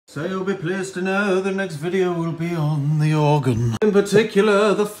So you'll be pleased to know the next video will be on the organ. In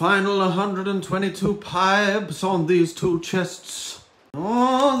particular, the final 122 pipes on these two chests.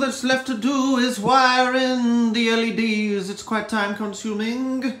 All that's left to do is wire in the LEDs. It's quite time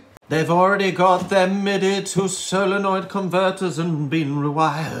consuming. They've already got their MIDI to solenoid converters and been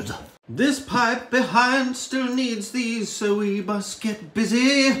rewired. This pipe behind still needs these, so we must get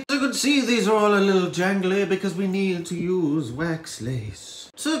busy. As you can see, these are all a little jangly because we need to use wax lace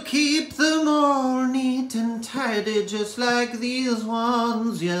to keep them all neat and tidy, just like these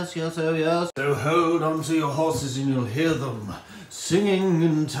ones. Yes, yes, oh yes. So hold on to your horses and you'll hear them singing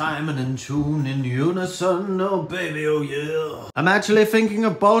in time and in tune, in unison, oh baby, oh yeah. I'm actually thinking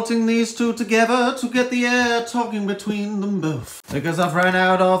of bolting these two together to get the air talking between them both. Because I've run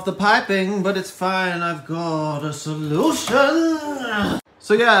out of the piping, but it's fine, I've got a solution.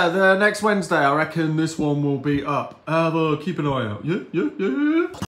 So yeah, the next Wednesday, I reckon this one will be up. Keep an eye out, yeah.